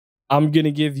I'm going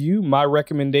to give you my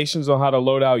recommendations on how to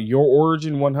load out your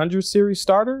Origin 100 series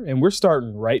starter, and we're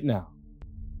starting right now.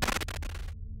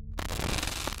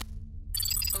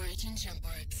 Origin jump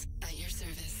parts at your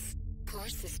service. Core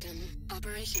system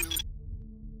operational.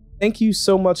 Thank you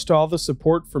so much to all the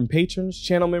support from patrons,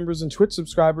 channel members, and Twitch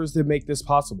subscribers that make this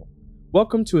possible.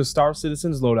 Welcome to a Star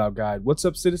Citizen's Loadout Guide. What's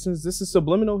up, citizens? This is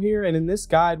SubliminaL here, and in this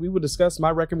guide, we will discuss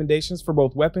my recommendations for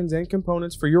both weapons and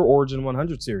components for your Origin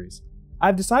 100 series.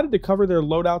 I've decided to cover their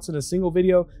loadouts in a single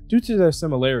video due to their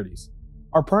similarities.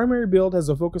 Our primary build has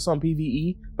a focus on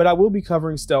PvE, but I will be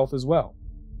covering stealth as well.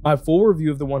 My full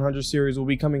review of the 100 series will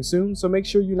be coming soon, so make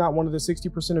sure you're not one of the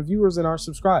 60% of viewers that aren't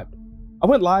subscribed. I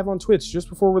went live on Twitch just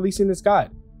before releasing this guide.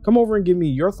 Come over and give me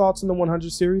your thoughts on the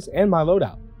 100 series and my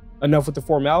loadout. Enough with the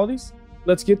formalities,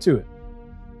 let's get to it.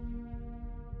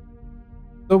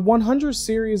 The 100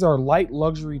 series are light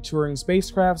luxury touring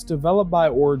spacecrafts developed by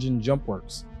Origin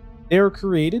JumpWorks. They are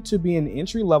created to be an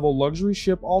entry-level luxury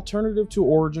ship alternative to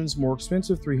Origin's more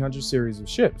expensive 300 series of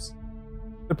ships.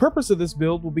 The purpose of this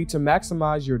build will be to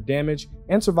maximize your damage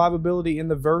and survivability in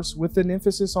the verse with an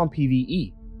emphasis on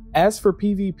PvE. As for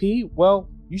PvP, well,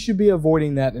 you should be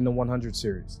avoiding that in the 100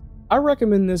 series. I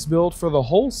recommend this build for the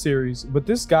whole series, but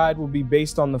this guide will be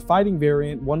based on the fighting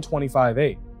variant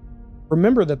 125A.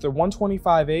 Remember that the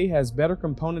 125A has better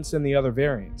components than the other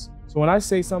variants, so when I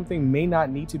say something may not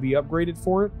need to be upgraded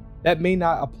for it, that may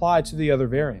not apply to the other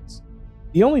variants.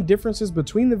 The only differences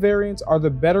between the variants are the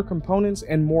better components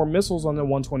and more missiles on the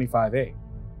 125A.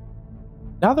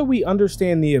 Now that we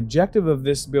understand the objective of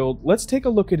this build, let's take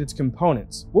a look at its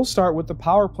components. We'll start with the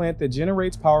power plant that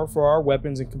generates power for our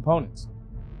weapons and components.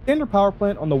 Standard power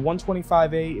plant on the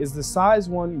 125A is the Size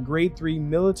 1 Grade 3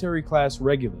 military class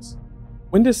Regulus.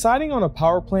 When deciding on a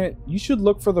power plant, you should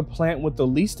look for the plant with the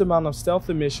least amount of stealth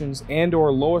emissions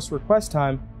and/or lowest request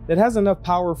time that has enough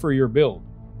power for your build.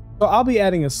 So I'll be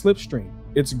adding a Slipstream.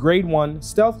 It's grade 1,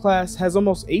 stealth class, has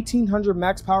almost 1800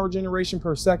 max power generation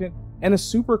per second, and a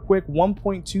super quick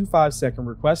 1.25 second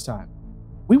request time.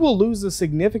 We will lose a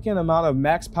significant amount of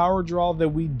max power draw that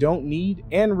we don't need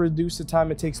and reduce the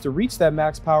time it takes to reach that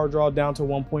max power draw down to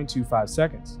 1.25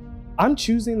 seconds. I'm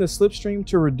choosing the Slipstream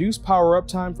to reduce power up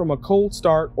time from a cold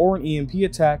start or an EMP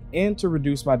attack and to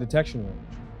reduce my detection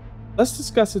range. Let's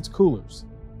discuss its coolers.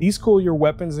 These cool your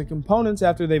weapons and components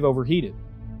after they've overheated.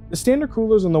 The standard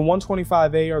coolers on the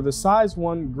 125A are the Size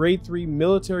 1 Grade 3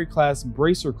 military class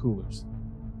bracer coolers.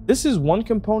 This is one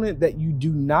component that you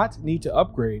do not need to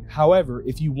upgrade. However,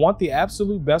 if you want the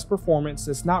absolute best performance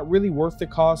that's not really worth the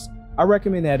cost, I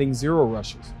recommend adding Zero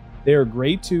Rushes. They are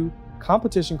grade 2,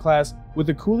 competition class with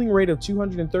a cooling rate of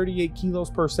 238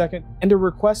 kilos per second and a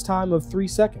request time of 3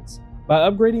 seconds. By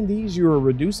upgrading these, you are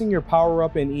reducing your power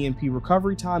up and EMP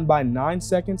recovery time by 9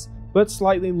 seconds, but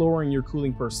slightly lowering your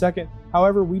cooling per second.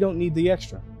 However, we don't need the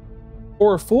extra.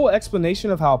 For a full explanation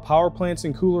of how power plants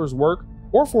and coolers work,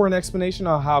 or for an explanation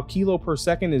on how kilo per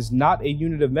second is not a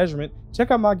unit of measurement, check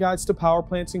out my guides to power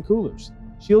plants and coolers.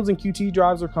 Shields and QT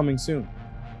drives are coming soon.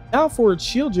 Now for its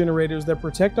shield generators that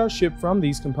protect our ship from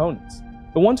these components.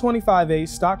 The 125A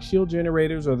stock shield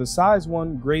generators are the Size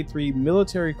 1 Grade 3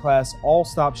 military class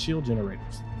all-stop shield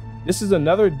generators. This is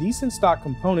another decent stock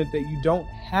component that you don't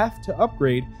have to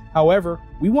upgrade. However,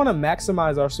 we want to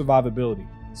maximize our survivability,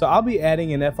 so I'll be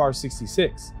adding an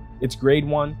FR66. It's grade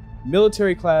 1,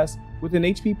 military class with an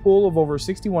HP pool of over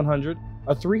 6100,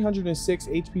 a 306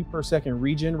 HP per second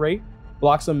regen rate,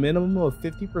 blocks a minimum of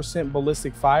 50%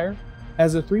 ballistic fire,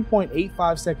 has a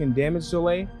 3.85 second damage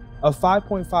delay, a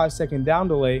 5.5 second down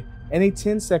delay, and a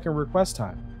 10-second request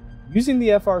time. Using the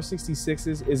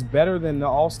FR66s is better than the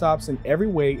all-stops in every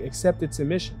way except its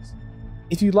emissions.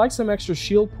 If you'd like some extra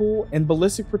shield pool and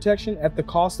ballistic protection at the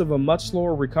cost of a much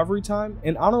slower recovery time,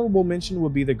 an honorable mention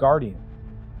would be the Guardian.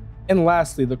 And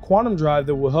lastly, the quantum drive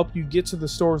that will help you get to the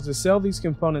stores to sell these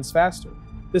components faster.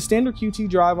 The standard QT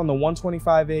drive on the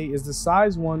 125A is the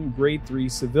Size 1 Grade 3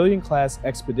 civilian class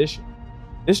Expedition.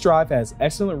 This drive has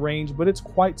excellent range, but it's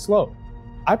quite slow.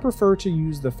 I prefer to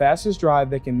use the fastest drive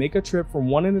that can make a trip from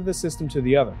one end of the system to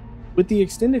the other. With the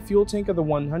extended fuel tank of the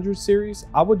 100 series,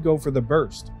 I would go for the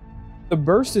Burst. The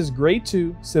Burst is grade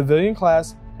 2, civilian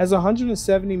class, has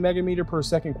 170 megameter per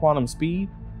second quantum speed,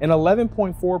 an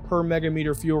 11.4 per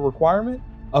megameter fuel requirement,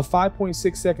 a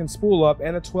 5.6 second spool up,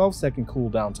 and a 12-second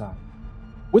cooldown time.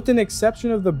 With an exception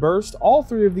of the Burst, all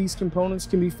three of these components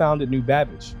can be found at New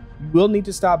Babbage. You will need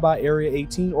to stop by Area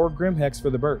 18 or Grimhex for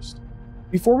the Burst.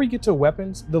 Before we get to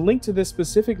weapons, the link to this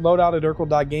specific loadout at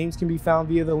Urkel.games can be found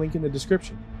via the link in the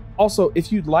description. Also,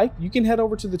 if you'd like, you can head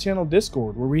over to the channel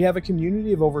Discord, where we have a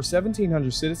community of over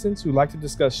 1,700 citizens who like to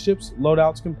discuss ships,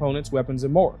 loadouts, components, weapons,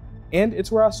 and more. and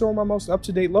it's where I store my most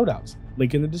up-to-date loadouts.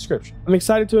 Link in the description. I'm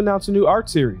excited to announce a new art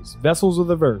series, Vessels of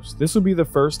the Verse. This will be the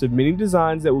first of many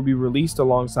designs that will be released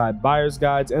alongside buyer's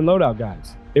guides and loadout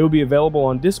guides. They will be available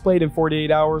on Displayed in 48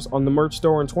 hours, on the merch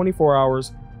store in 24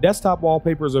 hours. Desktop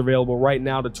wallpapers are available right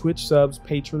now to Twitch subs,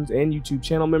 patrons, and YouTube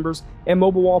channel members, and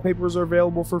mobile wallpapers are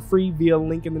available for free via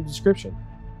link in the description.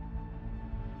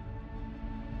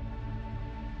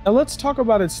 Now let's talk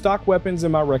about its stock weapons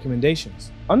and my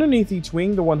recommendations. Underneath each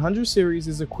wing, the 100 series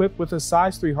is equipped with a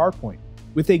size 3 hardpoint,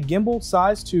 with a gimbal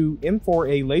size 2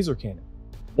 M4A laser cannon.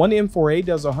 One M4A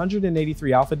does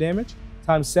 183 alpha damage,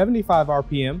 times 75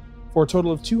 RPM, for a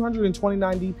total of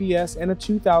 229 DPS and a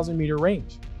 2,000 meter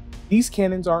range. These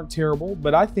cannons aren't terrible,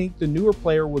 but I think the newer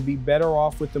player would be better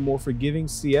off with the more forgiving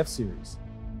CF series.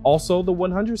 Also, the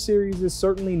 100 series is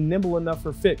certainly nimble enough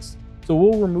for fixed, so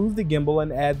we'll remove the gimbal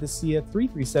and add the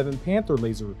CF337 Panther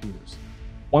laser repeaters.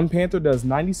 One Panther does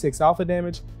 96 alpha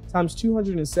damage, times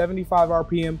 275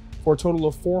 RPM, for a total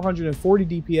of 440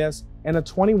 DPS and a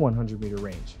 2100 meter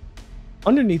range.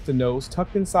 Underneath the nose,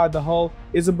 tucked inside the hull,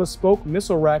 is a bespoke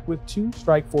missile rack with 2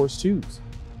 Strike Force 2s.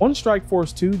 One Strike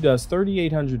Force 2 does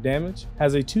 3800 damage,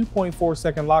 has a 2.4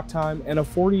 second lock time, and a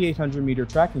 4800 meter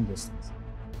tracking distance.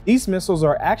 These missiles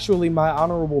are actually my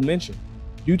honorable mention,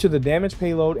 due to the damage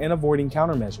payload and avoiding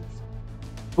countermeasures.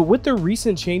 But with the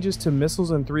recent changes to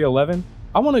missiles in 3.11,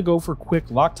 I want to go for quick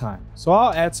lock time, so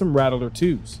I'll add some Rattler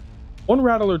 2s. One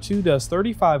Rattler 2 does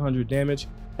 3500 damage,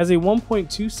 has a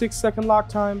 1.26 second lock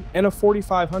time, and a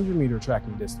 4500 meter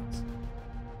tracking distance.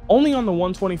 Only on the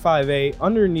 125A,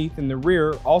 underneath in the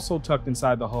rear, also tucked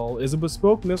inside the hull, is a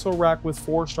bespoke missile rack with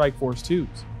 4 Strike Force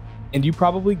 2s. And you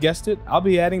probably guessed it, I'll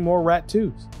be adding more Rat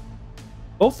 2s.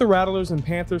 Both the Rattlers and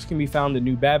Panthers can be found in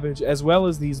New Babbage as well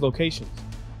as these locations.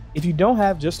 If you don't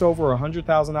have just over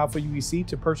 100,000 Alpha UEC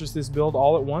to purchase this build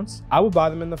all at once, I would buy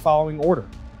them in the following order.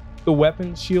 The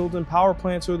weapons, shields, and power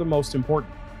plants are the most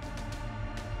important.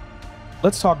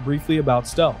 Let's talk briefly about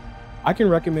stealth. I can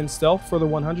recommend stealth for the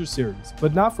 100 series,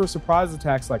 but not for surprise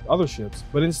attacks like other ships,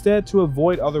 but instead to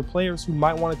avoid other players who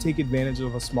might want to take advantage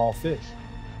of a small fish.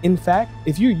 In fact,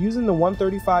 if you're using the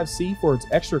 135C for its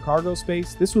extra cargo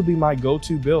space, this would be my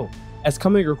go-to build, as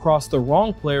coming across the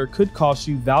wrong player could cost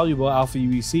you valuable Alpha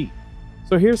UEC.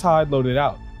 So here's how I'd load it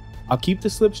out. I'll keep the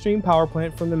Slipstream power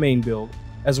plant from the main build,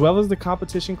 as well as the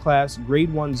competition class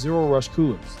Grade 1 Zero Rush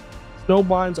coolers.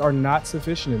 Snowblinds are not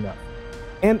sufficient enough,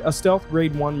 and a stealth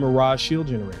Grade 1 Mirage shield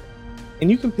generator.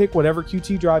 And you can pick whatever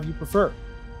QT drive you prefer.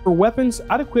 For weapons,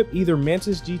 I'd equip either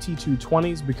Mantis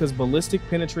GT220s because ballistic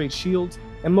penetrates shields,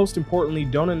 and most importantly,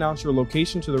 don't announce your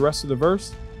location to the rest of the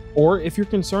verse. Or if you're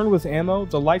concerned with ammo,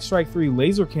 the Light Strike 3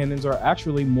 laser cannons are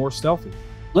actually more stealthy.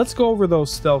 Let's go over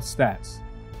those stealth stats.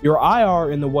 Your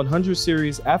IR in the 100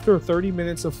 series after 30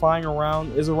 minutes of flying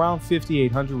around is around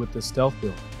 5800 with this stealth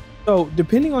build. So,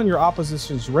 depending on your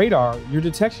opposition's radar, your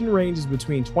detection range is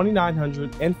between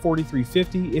 2900 and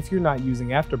 4350 if you're not using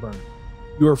Afterburner.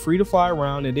 You are free to fly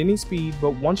around at any speed,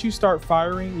 but once you start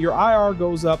firing, your IR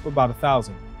goes up about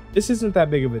 1000. This isn't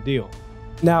that big of a deal.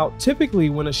 Now, typically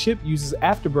when a ship uses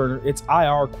Afterburner, its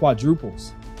IR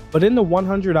quadruples. But in the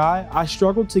 100i, I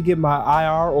struggled to get my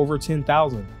IR over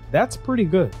 10,000. That's pretty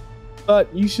good.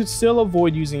 But you should still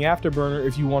avoid using Afterburner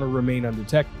if you want to remain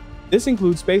undetected. This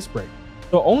includes Space Break,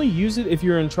 so only use it if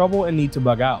you're in trouble and need to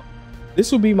bug out.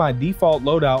 This will be my default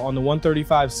loadout on the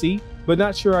 135C, but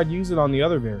not sure I'd use it on the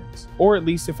other variants, or at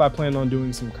least if I plan on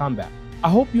doing some combat. I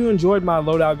hope you enjoyed my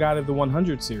loadout guide of the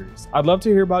 100 series. I'd love to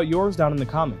hear about yours down in the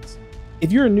comments.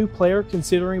 If you're a new player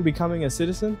considering becoming a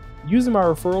citizen, using my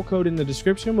referral code in the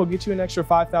description will get you an extra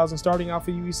 5,000 starting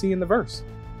Alpha UEC in the verse.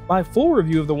 My full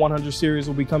review of the 100 series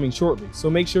will be coming shortly, so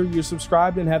make sure you're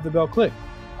subscribed and have the bell clicked.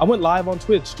 I went live on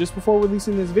Twitch just before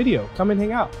releasing this video. Come and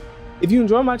hang out. If you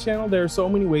enjoy my channel, there are so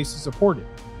many ways to support it,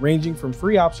 ranging from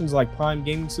free options like Prime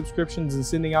Gaming subscriptions and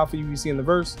sending Alpha UEC in the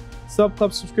verse,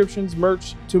 sub-club subscriptions,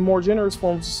 merch, to more generous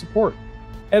forms of support.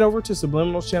 Head over to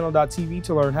SubliminaLchannel.tv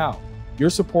to learn how. Your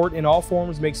support in all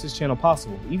forms makes this channel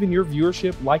possible. Even your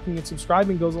viewership, liking, and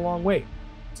subscribing goes a long way.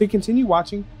 To continue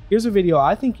watching, here's a video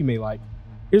I think you may like.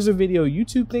 Here's a video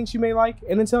YouTube thinks you may like,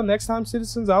 and until next time,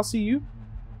 citizens, I'll see you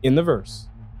in the verse.